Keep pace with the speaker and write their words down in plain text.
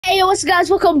Hey, what's up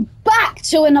guys, welcome back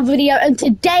to another video, and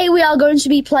today we are going to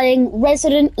be playing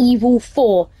Resident Evil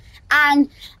 4. And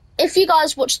if you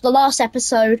guys watched the last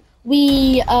episode,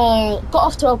 we got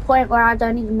off to a point where I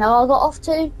don't even know I got off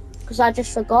to, because I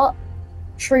just forgot.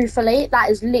 Truthfully, that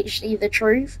is literally the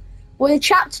truth. We're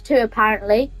chapter 2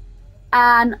 apparently,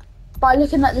 and by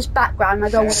looking at this background, I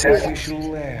don't want to Sacrificial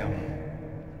lamb,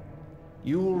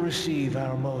 you will receive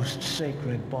our most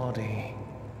sacred body.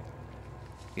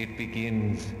 It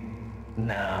begins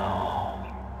now.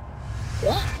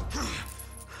 What?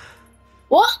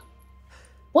 What?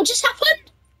 What just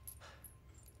happened?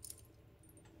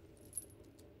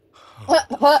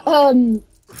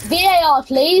 VAR,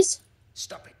 please.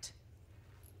 Stop it.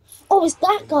 Oh, it's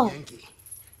that guy. Yankee.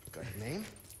 Got your name?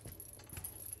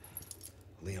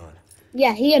 Leon.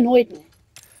 Yeah, he annoyed me.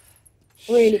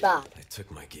 Really bad. I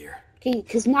took my gear.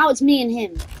 Because now it's me and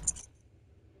him.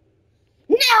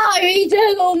 No, he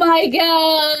took all my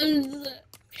guns!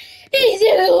 He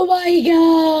took all my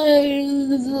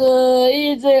guns!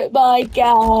 He took my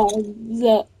guns!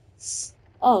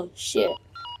 Oh, shit.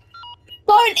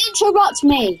 Don't interrupt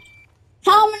me!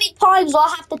 How many times do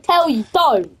I have to tell you?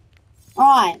 Don't!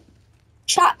 Alright.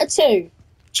 Chapter 2.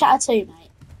 Chapter 2,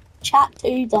 mate. Chapter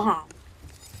 2 to hand.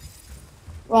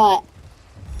 Right.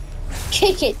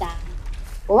 Kick it down.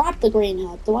 Grab the green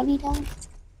herb. Do I need help?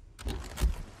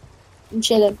 I'm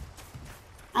chilling.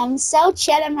 I'm so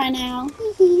chilling right now.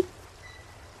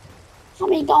 How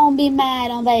many gonna be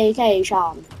mad on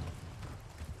vacation?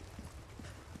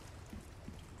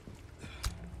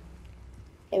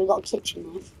 Okay, we got a kitchen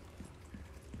knife.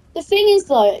 The thing is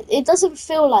though, it doesn't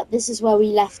feel like this is where we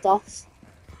left off.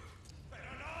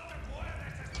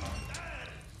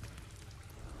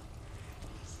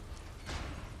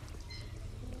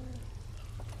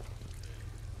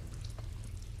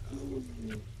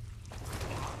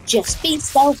 Just be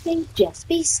stealthy, just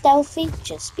be stealthy,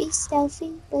 just be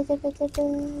stealthy.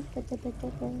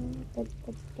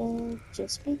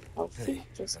 Just be stealthy,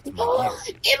 just be. Oh,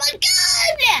 get my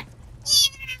gun!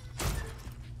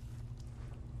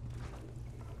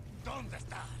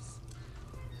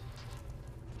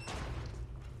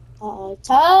 Uh-oh,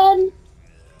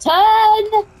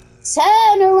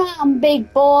 turn around,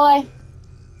 big boy.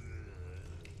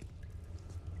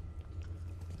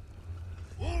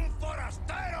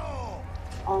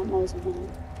 Oh, no, it's not.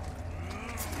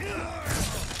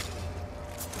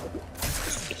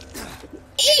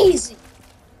 Easy!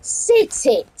 Sit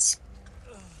it!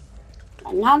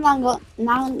 And now I'm got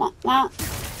now that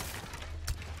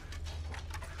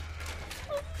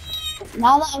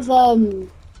I've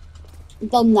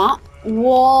done that,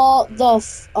 what the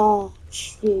oh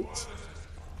shoot.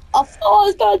 I thought I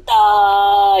was gonna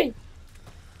die!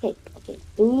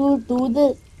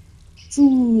 Okay,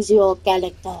 choose your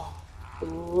character.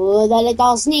 Ooh, the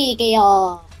little sneaky.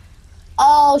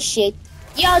 Oh shit.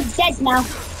 You're dead now.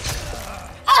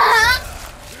 Ah!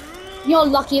 You're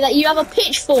lucky that you have a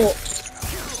pitchfork.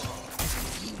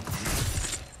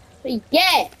 But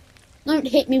yeah. Don't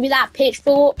hit me with that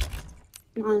pitchfork.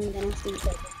 I'm gonna have to take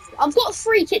it. I've got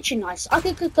 3 kitchen knives. I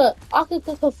could cook a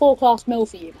 4-class meal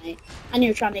for you, mate. And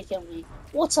you're trying to kill me.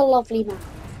 What a lovely man.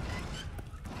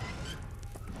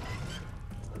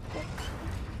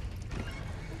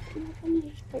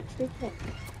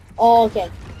 Oh, okay.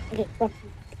 Okay,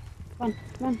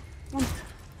 run.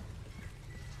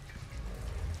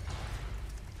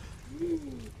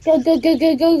 Go.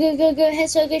 Head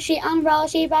so good, she unroll,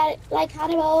 she bad like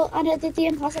Hannibal, under the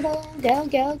impossible.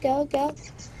 Go.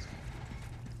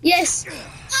 Yes!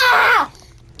 Ah!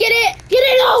 Get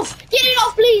it off! Get it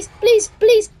off, please!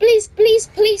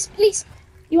 Please!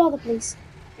 You are the police.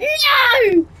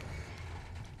 No!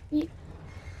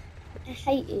 I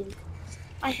hate you.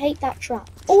 I hate that trap.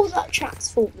 All that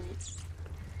trap's fault, mate.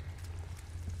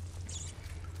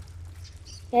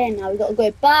 Okay, now we gotta go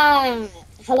back.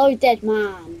 Hello, dead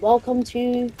man. Welcome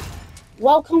to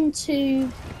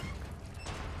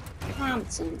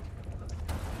Hampton.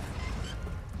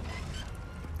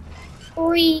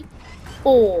 3,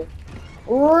 4.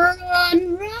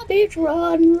 Run, rabbit,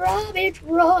 run.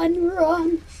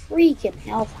 Freaking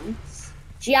hell, man.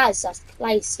 Jesus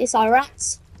Christ, this are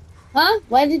rats. Huh?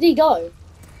 Where did he go?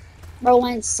 Bro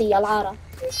went to see you later.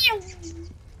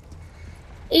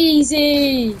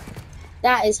 Easy.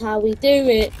 That is how we do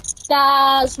it.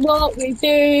 That's what we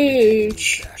do.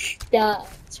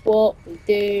 That's what we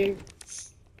do.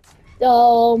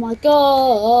 Oh my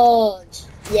god.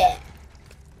 Yeah.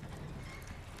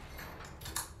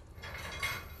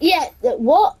 Yeah,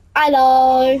 what?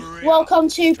 Hello. Welcome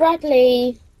to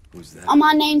Bradley. Who's that?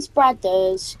 My name's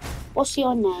Bradders. What's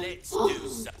your name? Let's do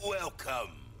some.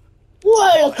 Welcome.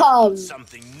 Welcome.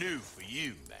 Something new for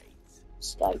you, mate.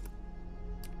 Let's go.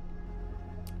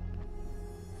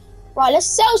 Right, let's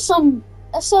sell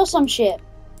some shit.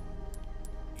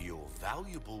 Your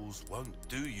valuables won't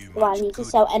do you much Do I need to good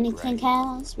sell in the anything grave.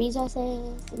 else?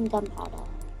 Resources and gunpowder.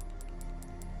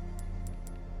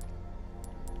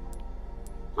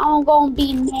 I'm gonna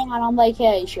be mad on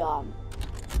vacation.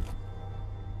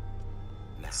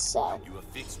 Now, So. you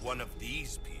affix one of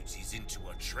these beauties into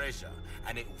a treasure,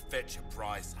 and it will fetch a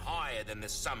price higher than the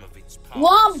sum of its parts.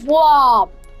 Womp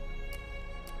womp!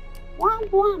 Womp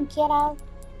womp, kiddo.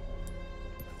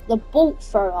 The bolt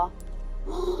thrower.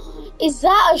 Is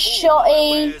that a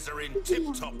shotty? Wares are in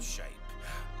tip-top shape.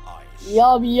 I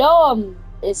Yum yum!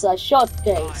 It's a shot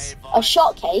case. A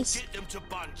shot case? Get them to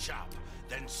bunch up,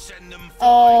 then send them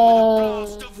flying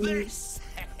with a blast of this.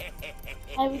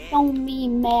 I don't be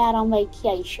mad on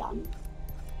vacation.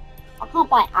 I can't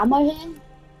buy ammo here.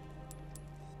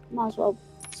 Might as well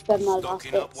spend my last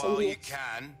Stocking up bits while in you here.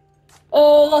 can.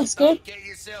 Let's go. Don't get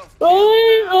yourself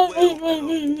killed now,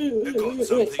 Wilco. They've got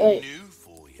something wait. new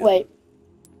for you.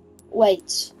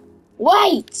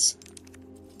 Wait!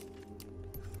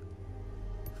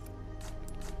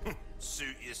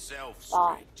 Suit yourself,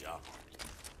 Ah. stranger.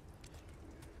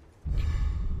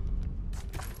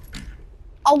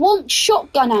 I want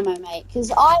shotgun ammo, mate,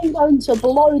 because I'm going to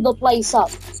blow the place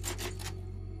up.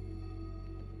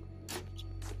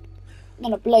 I'm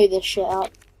gonna blow this shit up.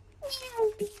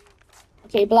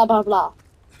 Okay, blah blah blah.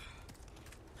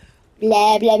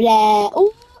 Blah blah blah.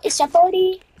 Ooh, it's a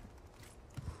 40.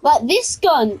 But this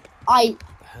gun, I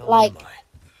like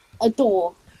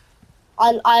adore.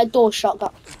 I adore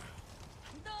shotgun.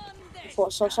 I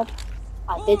thought so.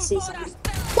 I did see something.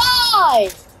 Die!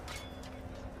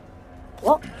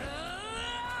 What?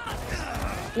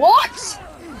 What?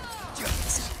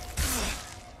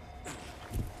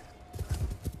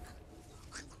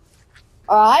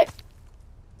 Alright.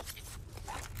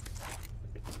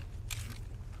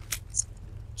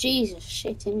 Jesus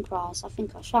shitting Christ, I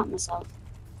think I shot myself.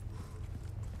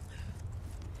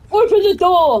 Open the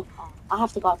door! Oh, I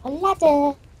have to go up a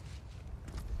ladder.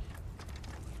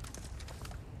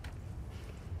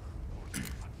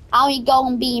 How you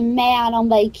gonna be mad on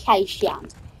vacation?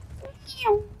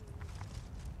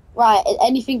 Right,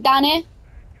 anything down here?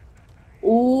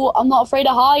 Ooh, I'm not afraid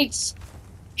of heights.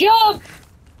 Jump!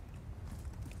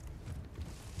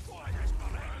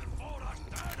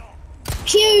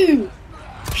 Pew!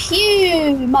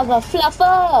 Pew, mother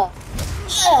fluffer!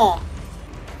 Yeah.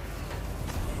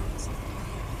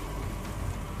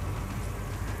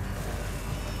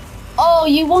 Oh,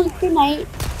 you want grenade?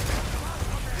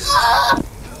 Ah!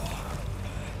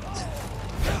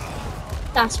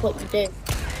 That's what you do.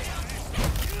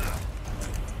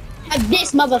 Have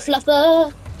this, mother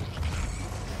fluffer!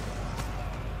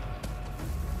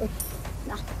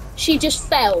 Nah, she just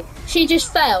fell. She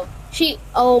just fell.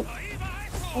 Oh,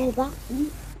 that.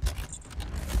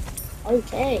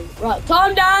 Okay, right.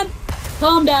 Calm down.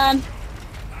 Calm down.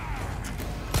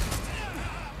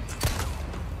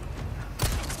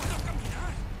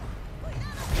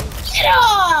 Get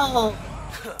off!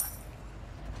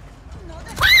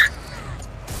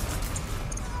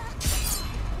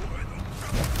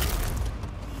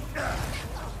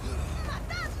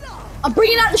 I'm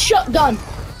bringing out the shotgun.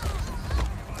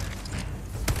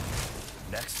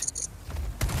 Next.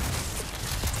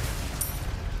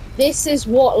 This is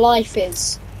what life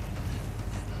is.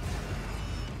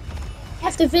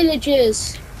 Have the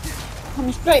villagers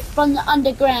coming straight from the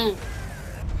underground.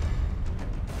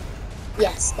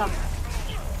 Yes, done.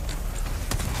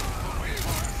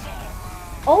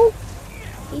 Oh,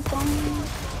 he's gone.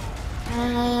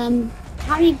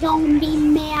 How you gonna be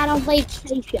mad on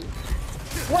vacation?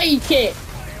 Break it.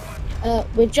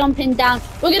 We're jumping down.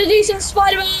 We're gonna do some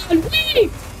Spider-Man. Whee!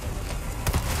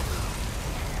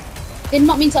 Did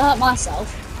not mean to hurt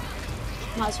myself.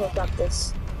 Might as well grab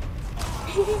this.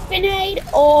 Grenade!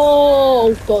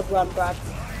 Oh God, run, Brad.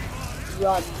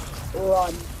 Run,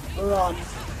 run, run,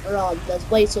 run. There's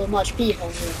way too much people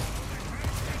here.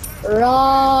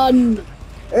 Run,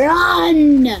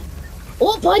 run!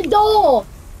 Open door!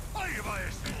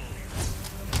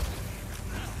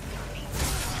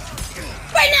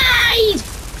 Grenade!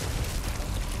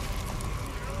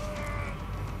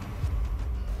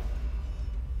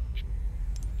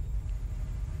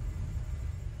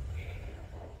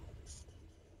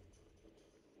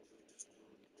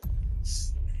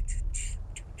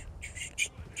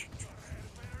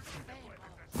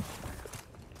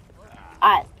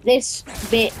 Alright, this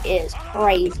bit is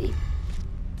crazy.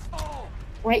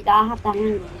 Wait, I have to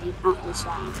handle you, can't this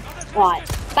one. Right,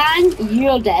 bang,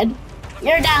 you're dead.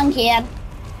 You're down, kid.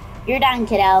 You're done,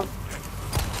 kiddo.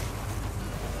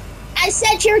 I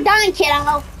said you're done,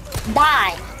 kiddo.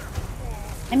 Die.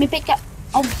 Let me pick up.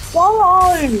 Oh,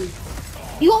 whoa!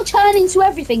 You gotta turn into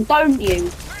everything, don't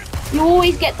you? You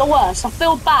always get the worst. I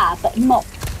feel bad, but not.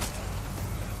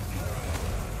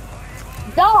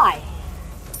 Die!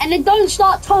 And then don't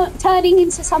start turning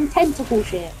into some tentacle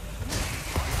shit.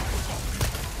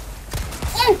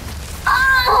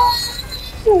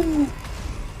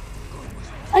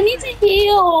 I need to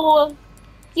heal.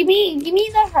 Give me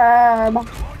the herb.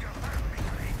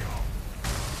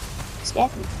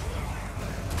 Scared me.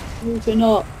 Open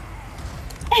up.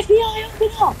 FBI,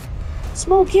 open up.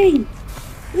 Small key.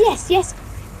 Yes, yes.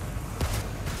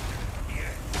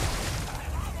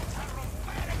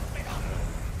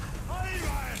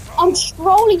 I'm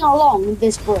strolling along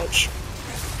this bridge.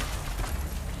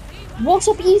 What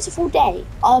a beautiful day.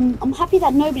 I'm happy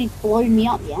that nobody's blown me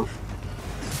up yet.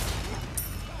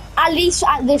 At least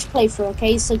at this playthrough,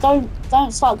 okay? So don't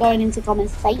start going into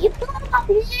comments and say you blew up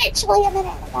literally a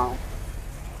minute ago.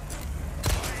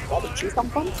 Where did you come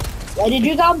from? Where did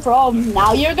you come from?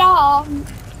 Now you're gone.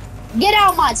 Get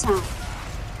out of my town.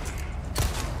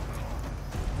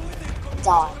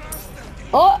 Die.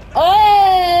 Oh,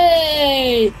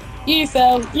 hey! You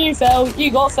fell,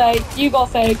 you got faked,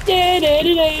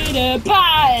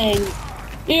 bang!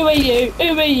 Who are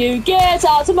you, get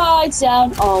out of my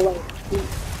town! Oh wait,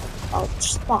 oh,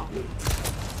 stop me.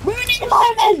 Ruining the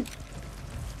moment!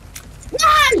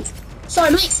 No!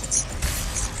 Sorry mate,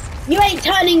 you ain't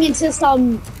turning into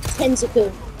some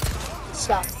tentacle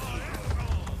stuff.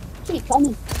 Keep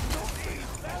coming.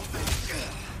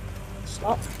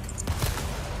 Stop.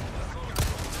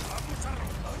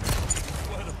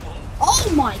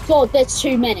 Oh my god, there's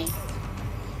too many.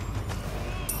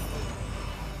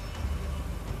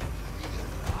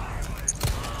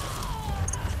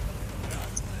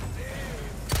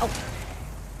 Oh.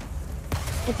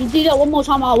 If you do that one more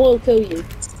time, I will kill you.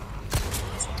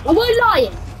 Am I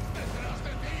lying?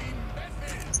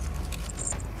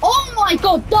 Oh my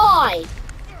god, die!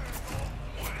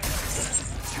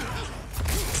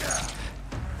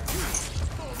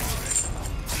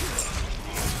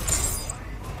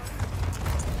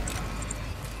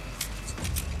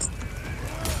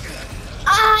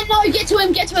 Ah, no, get to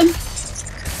him, get to him.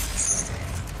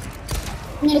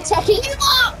 I'm gonna take you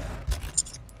up.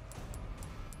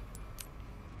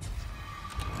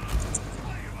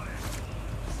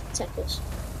 Take this.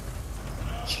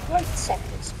 Straight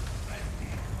seconds.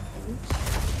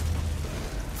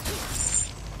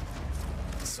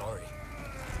 Sorry.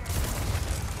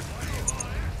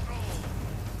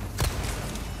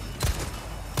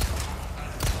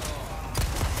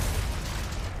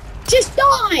 Just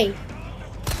die!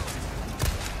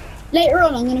 Later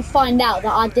on, I'm gonna find out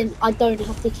that I don't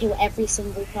have to kill every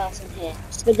single person here.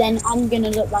 But then I'm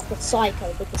gonna look like a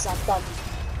psycho because I've done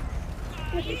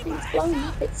it. Everything's blown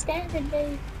up, it's scaring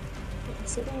me.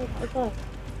 See where I gotta go.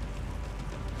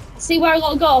 See where I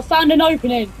gotta go, I found an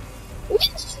opening.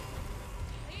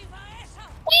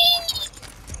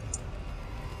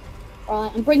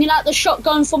 Right, I'm bringing out the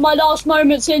shotgun for my last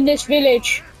moments in this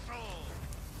village.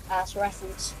 That's a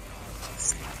reference.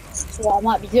 That's what I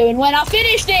might be doing when I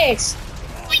finish this!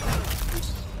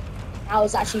 That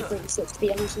was actually pretty sick, to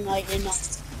be honest, no, you're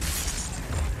not.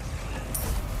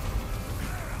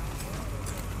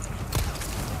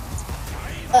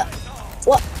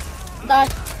 What? Die.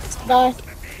 Die.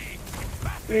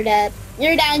 You're dead.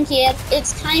 You're down, kid.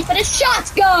 It's time for the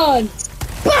shotgun!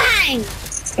 Bang!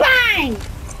 Bang!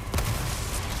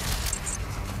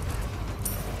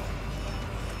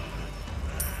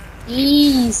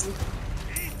 Easy.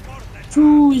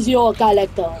 Choose your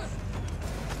character.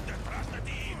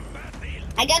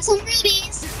 I got some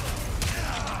rubies.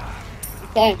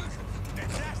 Okay.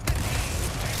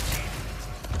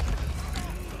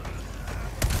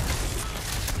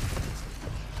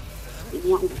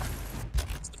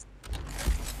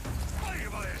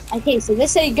 Okay, so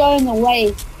this ain't going the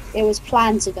way it was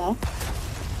planned to go.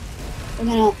 We're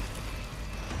gonna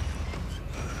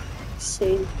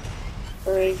 2,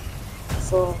 3,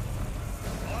 4.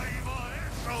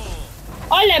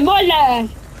 Ole mole!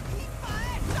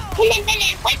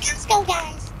 Let's go,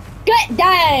 guys. Get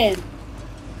down.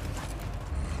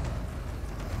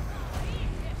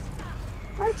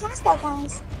 Let's go,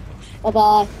 guys. Bye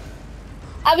bye.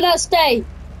 Have a nice day.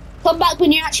 Come back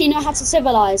when you actually know how to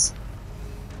civilize.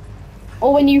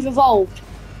 Or when you've evolved.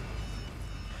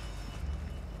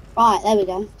 Right, there we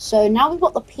go. So now we've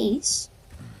got the piece.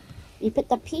 You put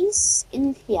the piece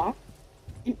in here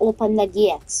and open the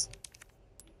gates.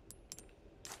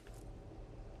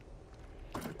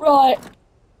 Right.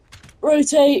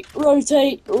 rotate,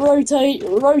 rotate, rotate,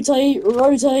 rotate,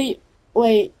 rotate.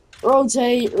 Wait,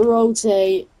 rotate,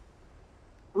 rotate.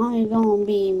 I'm gonna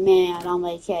be mad on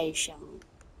vacation.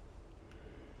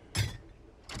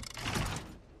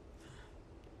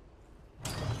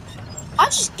 I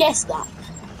just guessed that.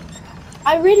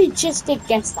 I really just did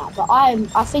guess that, but I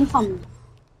think I'm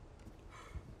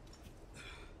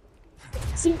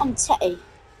tetty.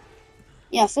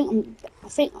 Yeah, I think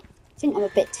I'm a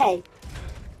bit tetty.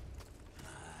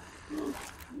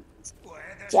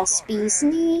 Just be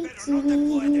sneaky.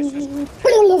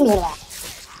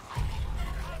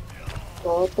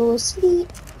 Go to sleep.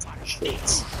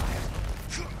 Shit.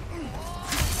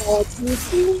 Go to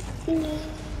sleep.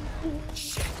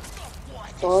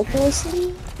 Go to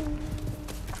sleep.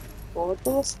 Go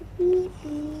to sleep.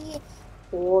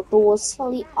 Go to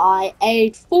sleep. I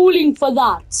ain't falling for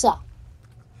that.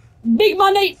 Big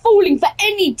man ain't falling for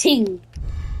anything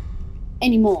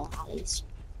anymore, at least,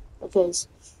 because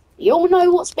you all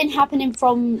know what's been happening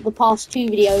from the past 2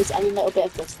 videos and a little bit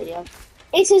of this video.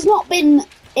 It has not been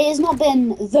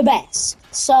the best.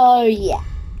 So yeah,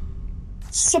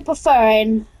 super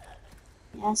furring.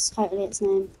 Yes, totally its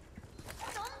name.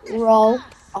 Roll.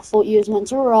 I thought you was meant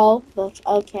to roll, but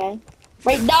okay.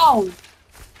 Break down.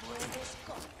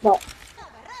 No.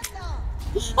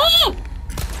 Ah!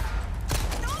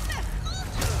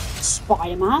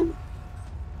 Spider-Man.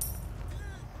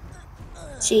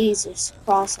 Jesus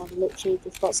Christ! I've literally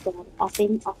just got scared. I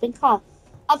think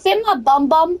my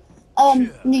bum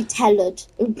Nutella'd.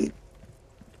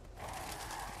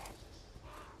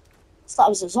 That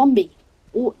was a zombie.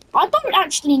 I don't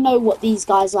actually know what these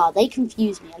guys are. They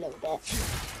confuse me a little bit.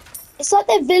 It's like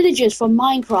they're villagers from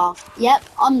Minecraft. Yep,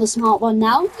 I'm the smart one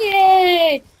now.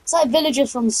 Yay! It's like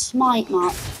villagers from Smite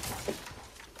Mark.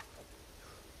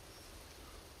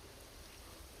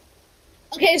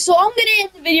 Okay, so I'm gonna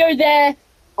end the video there.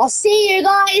 I'll see you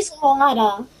guys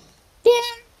later.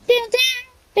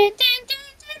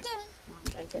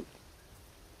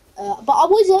 But I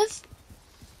would have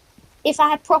if I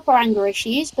had proper anger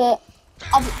issues, but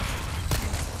I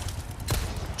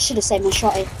should have saved my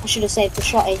shotty. I should have saved the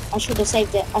shotty. I should have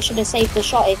saved it. I should have saved the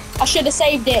shotty. I should have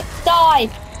saved it. Die!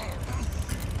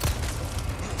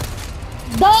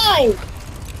 Die!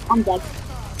 I'm dead.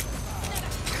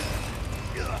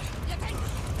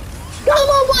 Go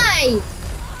away!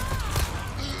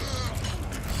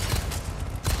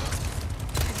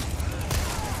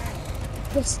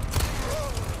 Yes.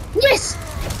 Yes!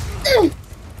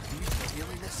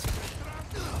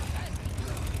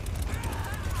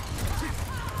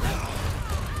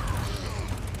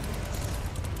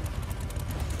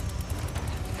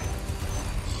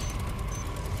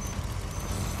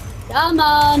 Come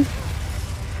on!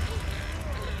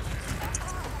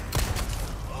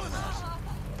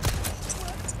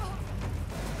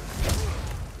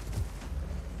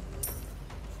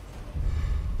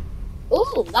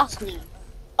 Ooh, that's new.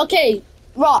 Okay,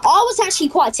 right, I was actually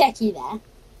quite techie there.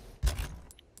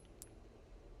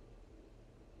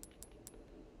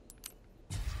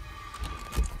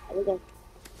 There we go.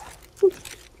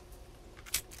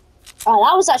 Right,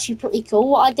 that was actually pretty cool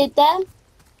what I did there.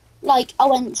 Like, I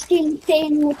went shing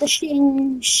shing with the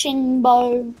shing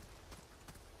bow.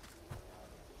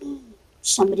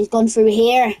 Somebody's gone through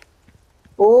here.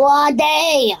 What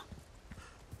day?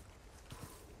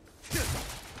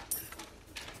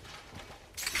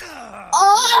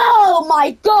 Oh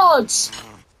my god!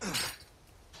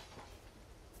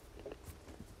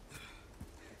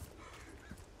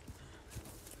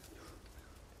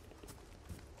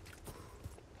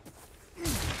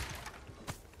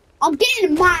 I'm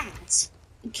getting mad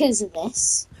because of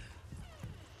this.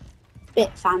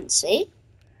 Bit fancy.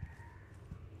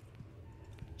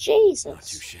 Jesus. Not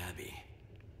too shabby.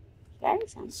 Very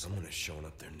fancy. Someone has shown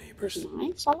up their neighbors. It's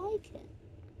nice, I like it.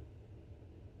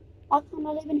 Why can't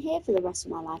I live in here for the rest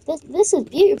of my life? This is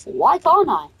beautiful. Why can't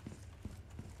I?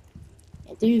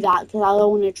 Yeah, do that because I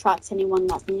don't want to attract anyone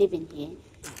that's living here.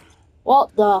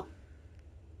 What the?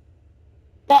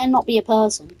 Better not be a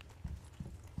person.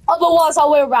 Otherwise, I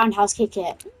will roundhouse kick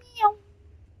it.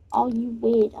 Oh, you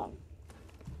weirdo.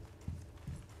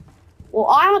 Well,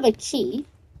 I have a key.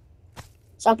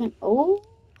 So I can... Oh.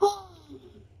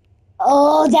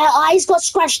 Oh, their eyes got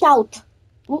scratched out.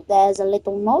 Oh, there's a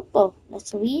little notebook.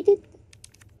 Let's read it.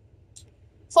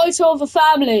 Photo of a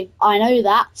family. I know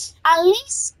that. At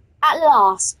least, at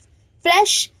last.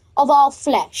 Flesh of our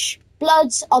flesh.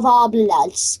 Bloods of our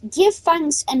bloods. Give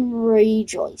thanks and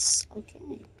rejoice.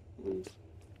 Okay.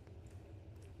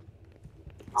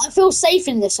 I feel safe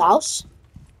in this house.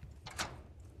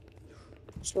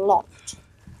 It's locked.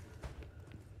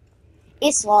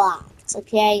 It's locked. locked,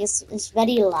 okay? It's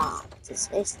very locked.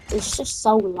 It's just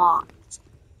so locked.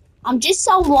 I'm just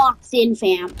so locked in,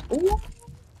 fam. Ooh.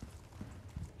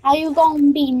 How you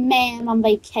gonna be man on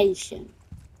vacation?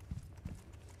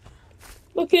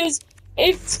 Because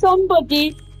if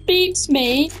somebody beats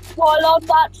me while I'm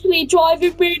actually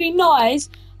driving really nice,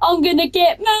 I'm gonna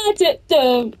get mad at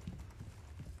them.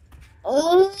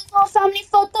 Family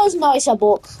photos? No, it's a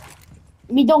book.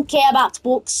 We don't care about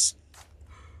books.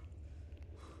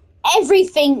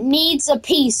 Everything needs a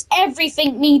piece.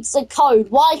 Everything needs a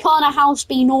code. Why can't a house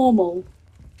be normal?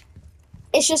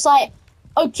 It's just like,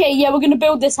 okay, yeah, we're going to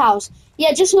build this house.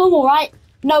 Yeah, just normal, right?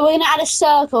 No, we're going to add a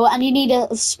circle and you need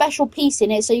a special piece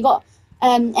in it. So you got,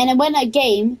 and then when a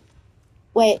game,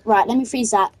 wait, right, let me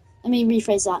freeze that. Let me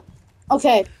rephrase that.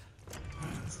 Okay.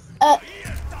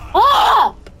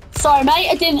 Sorry, mate,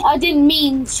 I didn't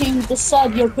mean to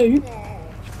disturb your poop.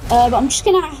 But I'm just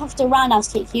gonna have to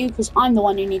roundhouse kick you because I'm the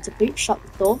one who needs to poop. Shut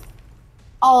the door.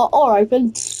 Oh, or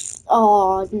open.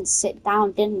 Oh, I didn't sit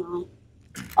down, didn't I?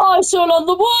 Oh, it's all on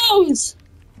the walls!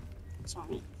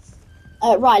 Sorry.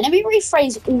 Right, let me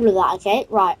rephrase all of that, okay?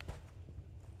 Right.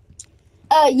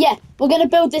 Yeah, we're gonna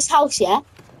build this house, yeah?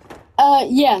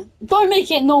 Yeah. Don't make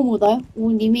it normal, though.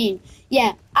 What do you mean?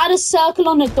 Yeah, add a circle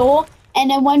on the door, and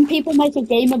then when people make a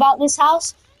game about this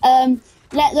house,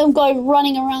 let them go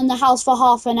running around the house for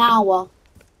half an hour.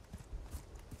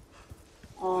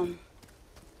 Okay.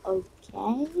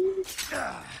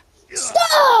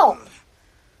 Stop!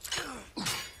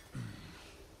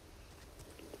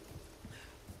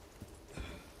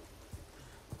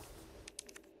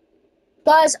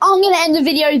 Guys, I'm going to end the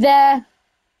video there.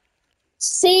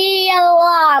 See you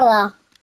later.